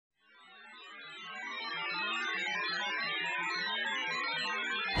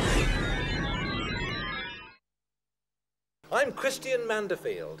I'm Christian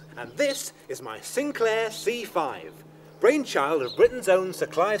Manderfield, and this is my Sinclair C5, brainchild of Britain's own Sir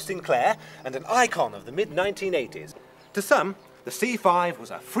Clive Sinclair and an icon of the mid-1980s. To some, the C5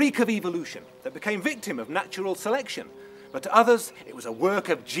 was a freak of evolution that became victim of natural selection. But to others, it was a work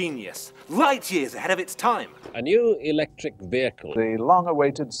of genius, light years ahead of its time. A new electric vehicle. The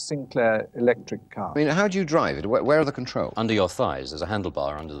long-awaited Sinclair electric car. I mean, how do you drive it? Where are the controls? Under your thighs. There's a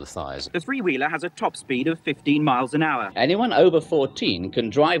handlebar under the thighs. The three-wheeler has a top speed of 15 miles an hour. Anyone over 14 can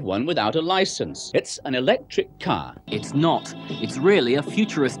drive one without a license. It's an electric car. It's not. It's really a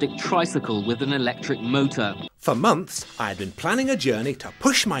futuristic tricycle with an electric motor. For months, I had been planning a journey to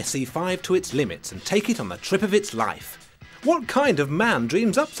push my C5 to its limits and take it on the trip of its life. What kind of man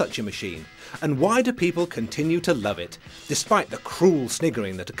dreams up such a machine? And why do people continue to love it, despite the cruel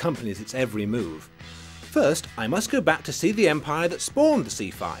sniggering that accompanies its every move? First, I must go back to see the empire that spawned the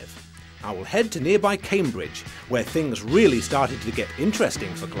C5. I will head to nearby Cambridge, where things really started to get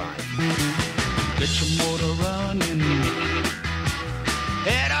interesting for Clive. Get your motor running.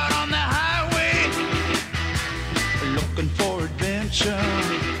 Head out on the highway, looking for adventure.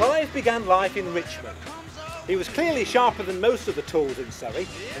 Clive began life in Richmond. He was clearly sharper than most of the tools in Surrey,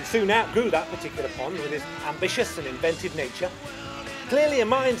 and soon outgrew that particular pond with his ambitious and inventive nature. Clearly a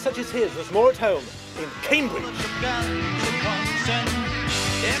mind such as his was more at home in Cambridge.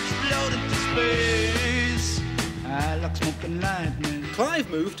 Clive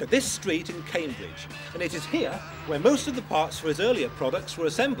moved to this street in Cambridge, and it is here where most of the parts for his earlier products were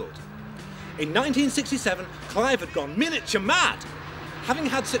assembled. In 1967, Clive had gone miniature mad. Having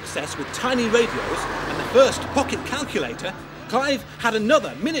had success with tiny radios and the first pocket calculator, Clive had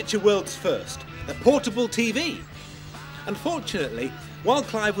another miniature world's first, a portable TV. Unfortunately, while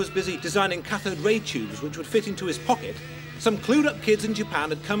Clive was busy designing cathode ray tubes which would fit into his pocket, some clued up kids in Japan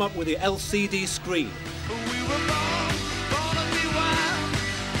had come up with the LCD screen.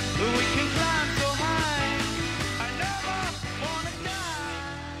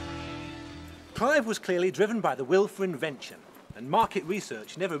 Clive was clearly driven by the will for invention, and market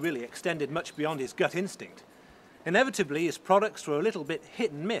research never really extended much beyond his gut instinct. Inevitably, his products were a little bit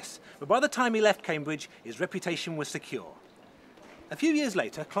hit and miss, but by the time he left Cambridge, his reputation was secure. A few years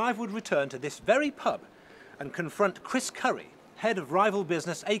later, Clive would return to this very pub and confront Chris Curry, head of rival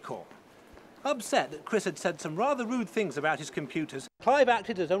business Acorn. Upset that Chris had said some rather rude things about his computers, Clive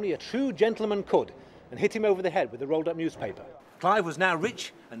acted as only a true gentleman could and hit him over the head with a rolled-up newspaper. Clive was now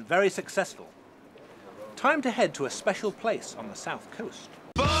rich and very successful. Time to head to a special place on the south coast.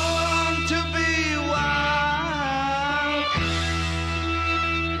 Born to be wild.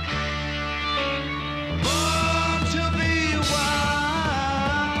 Born to be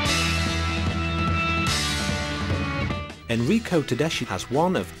wild. Enrico Tedeschi has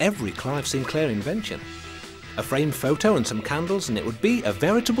one of every Clive Sinclair invention. A framed photo and some candles, and it would be a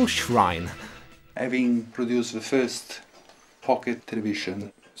veritable shrine. Having produced the first pocket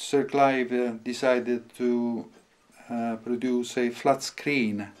television, Sir Clive decided to produce a flat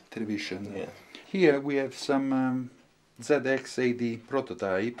screen television. Yeah. Here we have some ZX80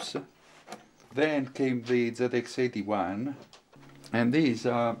 prototypes. Then came the ZX81, and these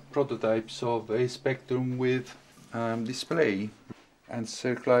are prototypes of a Spectrum with display. And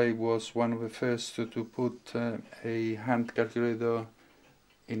Sir Clive was one of the first to put a hand calculator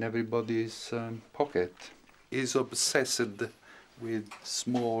in everybody's pocket. He's obsessed with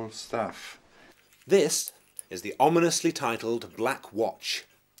small stuff. This is the ominously titled Black Watch,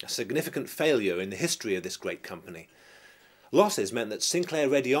 a significant failure in the history of this great company. Losses meant that Sinclair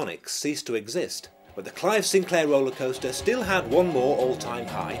Radionics ceased to exist, but the Clive Sinclair roller coaster still had one more all-time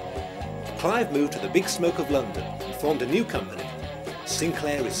high. Clive moved to the Big Smoke of London and formed a new company,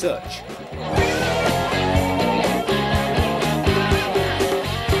 Sinclair Research.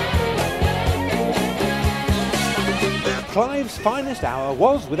 Clive's finest hour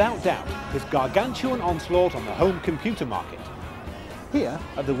was, without doubt, his gargantuan onslaught on the home computer market. Here,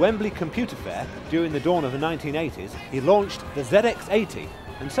 at the Wembley Computer Fair, during the dawn of the 1980s, he launched the ZX80,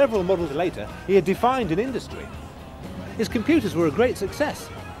 and several models later, he had defined an industry. His computers were a great success,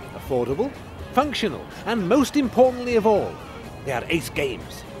 affordable, functional, and most importantly of all, they had ace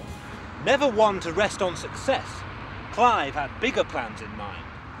games. Never one to rest on success, Clive had bigger plans in mind.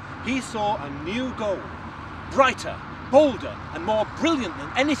 He saw a new goal, brighter, bolder and more brilliant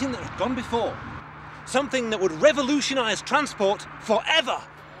than anything that had gone before. Something that would revolutionise transport forever.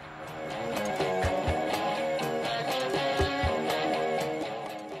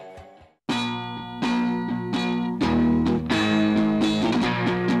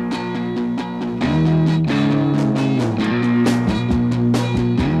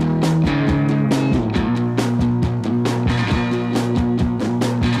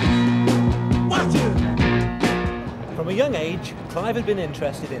 had been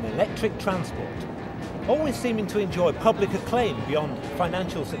interested in electric transport. Always seeming to enjoy public acclaim beyond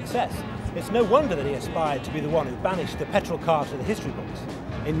financial success, it's no wonder that he aspired to be the one who banished the petrol car to the history books.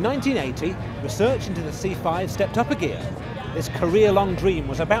 In 1980, research into the C5 stepped up a gear. This career-long dream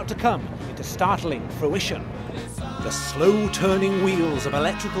was about to come into startling fruition. The slow-turning wheels of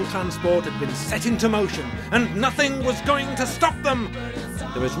electrical transport had been set into motion, and nothing was going to stop them!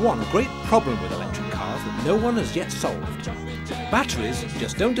 There is one great problem with electric cars that no one has yet solved. Batteries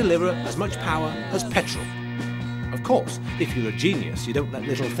just don't deliver as much power as petrol. Of course, if you're a genius, you don't let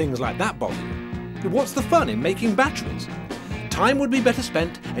little things like that bother you. What's the fun in making batteries? Time would be better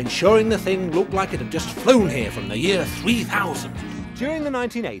spent ensuring the thing looked like it had just flown here from the year 3000. During the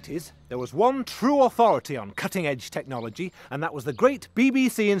 1980s, there was one true authority on cutting-edge technology, and that was the great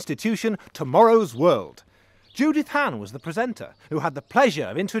BBC institution Tomorrow's World. Judith Hann was the presenter, who had the pleasure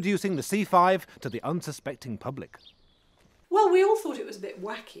of introducing the C5 to the unsuspecting public. Well, we all thought it was a bit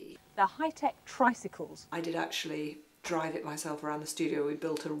wacky. They're high-tech tricycles. I did actually drive it myself around the studio. We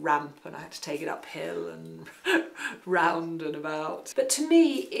built a ramp and I had to take it uphill and round and about. But to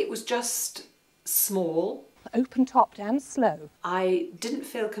me, it was just small. Open-topped and slow. I didn't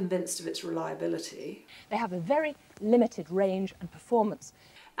feel convinced of its reliability. They have a very limited range and performance.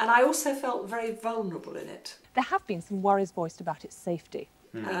 And I also felt very vulnerable in it. There have been some worries voiced about its safety.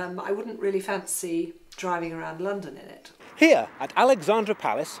 I wouldn't really fancy driving around London in it. Here at Alexandra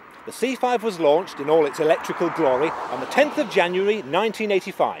Palace, the C5 was launched in all its electrical glory on the 10th of January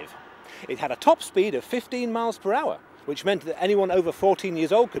 1985. It had a top speed of 15 miles per hour, which meant that anyone over 14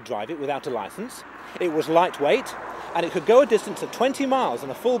 years old could drive it without a licence. It was lightweight, and it could go a distance of 20 miles on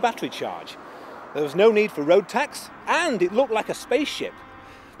a full battery charge. There was no need for road tax, and it looked like a spaceship.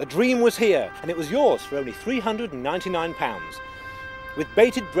 The dream was here, and it was yours for only £399. With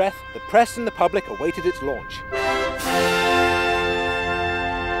bated breath, the press and the public awaited its launch.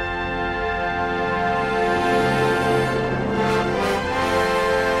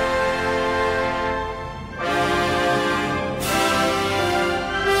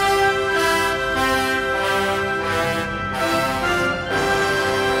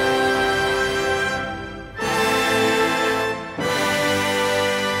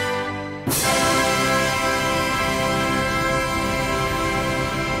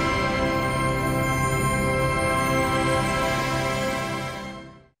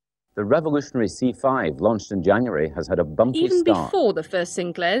 The revolutionary C5, launched in January, has had a bumpy Even start. before the first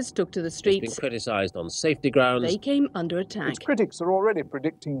Sinclairs took to the streets, It's been criticised on safety grounds. they came under attack. Its critics are already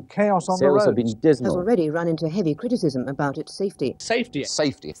predicting chaos on the Sales roads. have been dismal. Has already run into heavy criticism about its safety. Safety.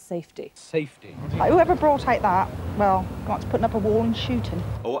 Safety. Safety. Safety. Whoever brought out that, well, got to putting up a wall and shooting.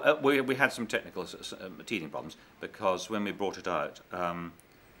 We had some technical teething problems because when we brought it out,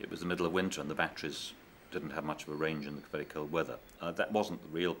 it was the middle of winter and the batteries didn't have much of a range in the very cold weather. That wasn't the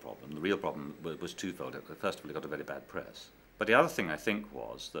real problem. The real problem was twofold. First of all, it got a very bad press. But the other thing I think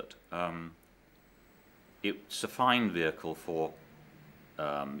was that it's a fine vehicle for,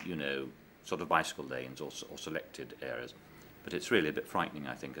 sort of bicycle lanes or selected areas. But it's really a bit frightening,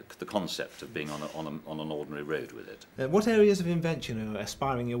 I think, the concept of being on an ordinary road with it. What areas of invention are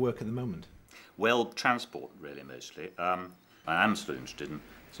aspiring your work at the moment? Well, transport, really, mostly. I am still interested in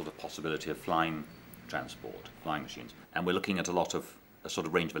sort of possibility of flying transport, flying machines, and we're looking at a sort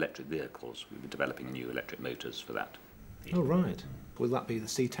of range of electric vehicles. We'll be developing new electric motors for that. Oh, right. Will that be the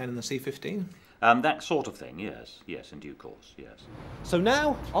C10 and the C15? That sort of thing, yes, in due course, yes. So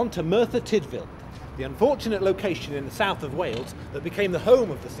now, on to Merthyr Tydfil, the unfortunate location in the south of Wales that became the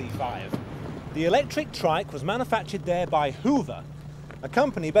home of the C5. The electric trike was manufactured there by Hoover, a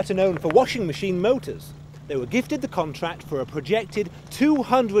company better known for washing machine motors. They were gifted the contract for a projected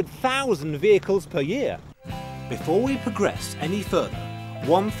 200,000 vehicles per year. Before we progress any further,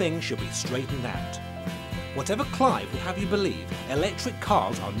 one thing should be straightened out. Whatever Clive would have you believe, electric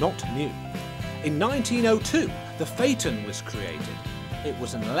cars are not new. In 1902, the Phaeton was created. It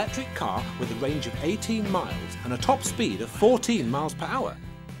was an electric car with a range of 18 miles and a top speed of 14 miles per hour.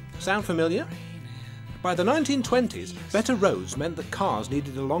 Sound familiar? By the 1920s, better roads meant that cars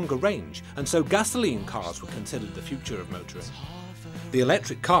needed a longer range, and so gasoline cars were considered the future of motoring. The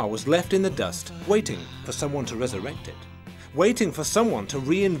electric car was left in the dust, waiting for someone to resurrect it. Waiting for someone to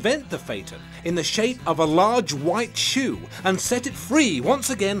reinvent the Phaeton in the shape of a large white shoe and set it free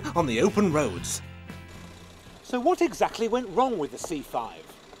once again on the open roads. So what exactly went wrong with the C5?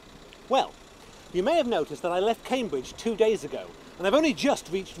 Well, you may have noticed that I left Cambridge 2 days ago, and I've only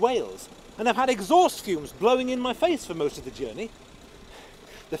just reached Wales. And I've had exhaust fumes blowing in my face for most of the journey.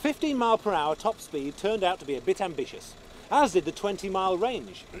 The 15 mile per hour top speed turned out to be a bit ambitious. as did the 20-mile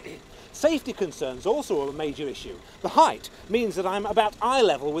range. Safety concerns also are a major issue. The height means that I'm about eye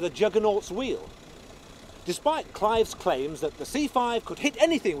level with a juggernaut's wheel. Despite Clive's claims that the C5 could hit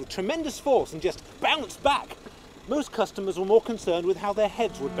anything with tremendous force and just bounce back, most customers were more concerned with how their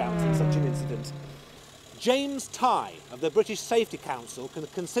heads would bounce in such an incident. James Tighe of the British Safety Council can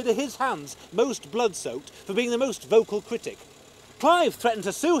consider his hands most blood-soaked for being the most vocal critic. Clive threatened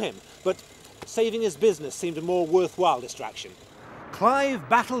to sue him, but saving his business seemed a more worthwhile distraction. Clive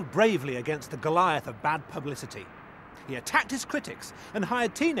battled bravely against the Goliath of bad publicity. He attacked his critics and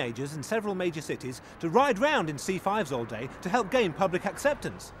hired teenagers in several major cities to ride round in C5s all day to help gain public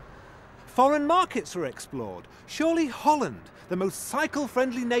acceptance. Foreign markets were explored. Surely Holland, the most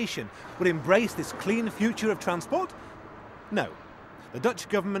cycle-friendly nation, would embrace this clean future of transport? No. The Dutch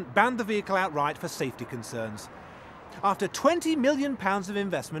government banned the vehicle outright for safety concerns. After £20 million of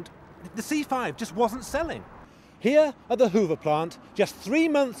investment, the C5 just wasn't selling. Here at the Hoover plant, just 3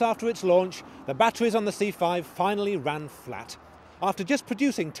 months after its launch, the batteries on the C5 finally ran flat. After just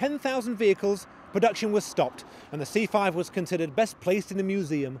producing 10,000 vehicles, production was stopped and the C5 was considered best placed in a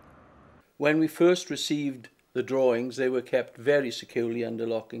museum. When we first received the drawings, they were kept very securely under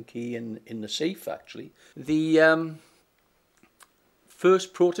lock and key in the safe, actually. The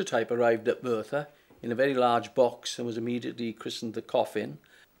first prototype arrived at Merthyr in a very large box and was immediately christened the Coffin.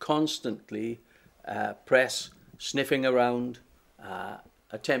 Constantly press sniffing around,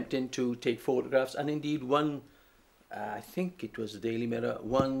 attempting to take photographs, and indeed one, I think it was the Daily Mirror,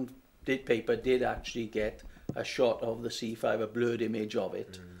 one paper did actually get a shot of the C5, a blurred image of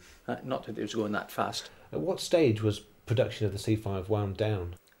it. Not that it was going that fast. At what stage was production of the C5 wound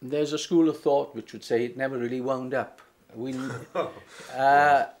down? There's a school of thought which would say it never really wound up. We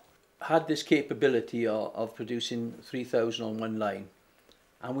had this capability of producing 3,000 on one line,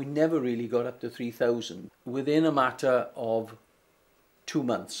 and we never really got up to 3,000. Within a matter of 2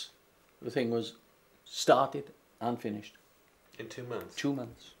 months, the thing was started and finished. In 2 months? 2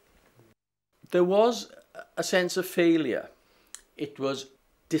 months. There was a sense of failure. It was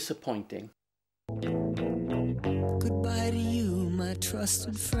disappointing. Goodbye to you, my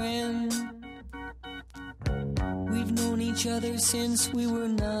trusted friend. We've known each other since we were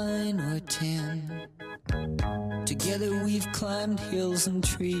 9 or 10. Together we've climbed hills and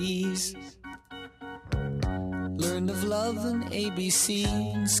trees, learned of love and ABC,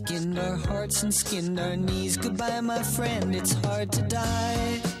 and skinned our hearts and skinned our knees. Goodbye, my friend, it's hard to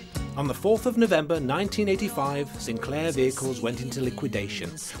die. On the 4th of November 1985, Sinclair vehicles went into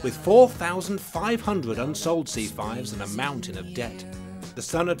liquidation, with 4,500 unsold C5s and a mountain of debt. The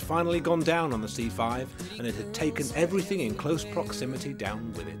sun had finally gone down on the C5, and it had taken everything in close proximity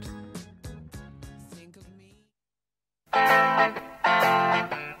down with it.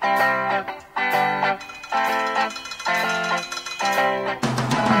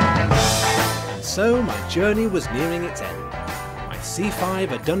 And so my journey was nearing its end. My C5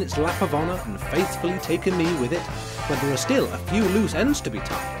 had done its lap of honour and faithfully taken me with it, but there are still a few loose ends to be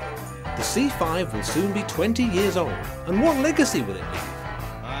tied. The C5 will soon be 20 years old, and what legacy will it leave?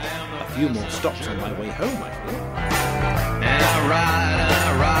 A few more stops on my way home, I feel. And I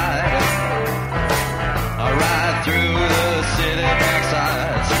ride through the city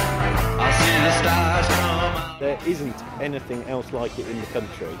backsides. I see the stars come out. There isn't anything else like it in the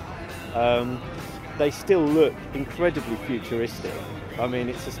country. They still look incredibly futuristic. I mean,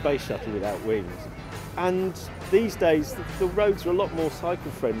 it's a space shuttle without wings. And these days, the roads are a lot more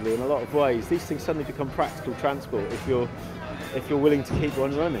cycle-friendly in a lot of ways. These things suddenly become practical transport if you're willing to keep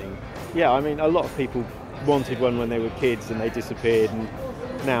one running. Yeah, I mean, a lot of people wanted one when they were kids and they disappeared, and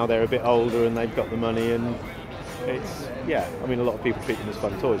now they're a bit older and they've got the money, and it's, yeah, I mean, a lot of people treat them as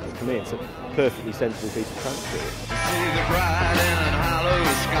fun toys, but for me it's a perfectly sensible piece of transport. See the bright and hollow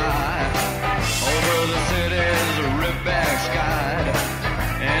sky, over the city's rip-back sky,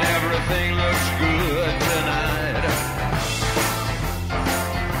 and everything looks good tonight.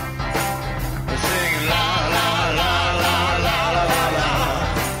 We're singing la la la la la la la la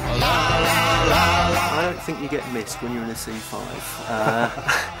la la la. I don't think you get missed when you're in a C5.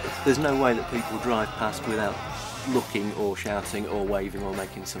 There's no way that people drive past without looking or shouting or waving or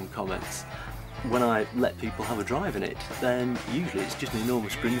making some comments. When I let people have a drive in it, then usually it's just an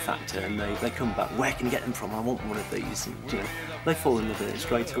enormous spring factor, and they come back, where can you get them from? I want one of these. And, you know, they fall in love with it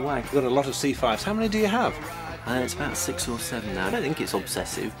straight away. You've got a lot of C5s. How many do you have? It's about 6 or 7 now. I don't think it's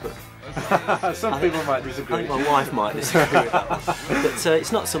obsessive, but some people might disagree. I think my wife might disagree with that one. But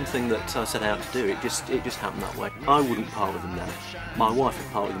it's not something that I set out to do. It just happened that way. I wouldn't part with them now. My wife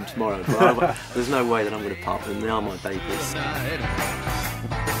would part with them tomorrow, but there's no way that I'm going to part with them. They are my babies.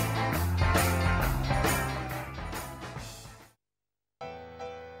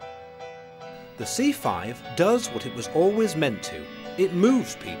 The C5 does what it was always meant to. It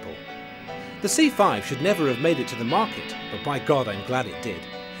moves people. The C5 should never have made it to the market, but by God I'm glad it did.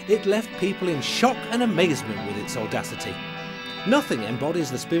 It left people in shock and amazement with its audacity. Nothing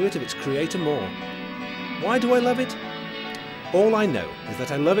embodies the spirit of its creator more. Why do I love it? All I know is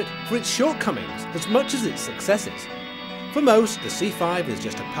that I love it for its shortcomings as much as its successes. For most, the C5 is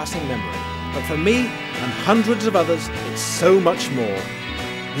just a passing memory, but for me and hundreds of others, it's so much more.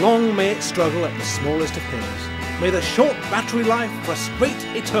 Long may it struggle at the smallest of hills. May the short battery life frustrate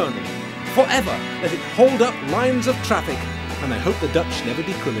eternal. Forever let it hold up lines of traffic, and I hope the Dutch never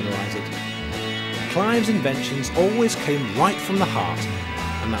decriminalise it. Clive's inventions always came right from the heart,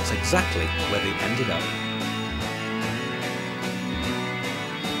 and that's exactly where they ended up.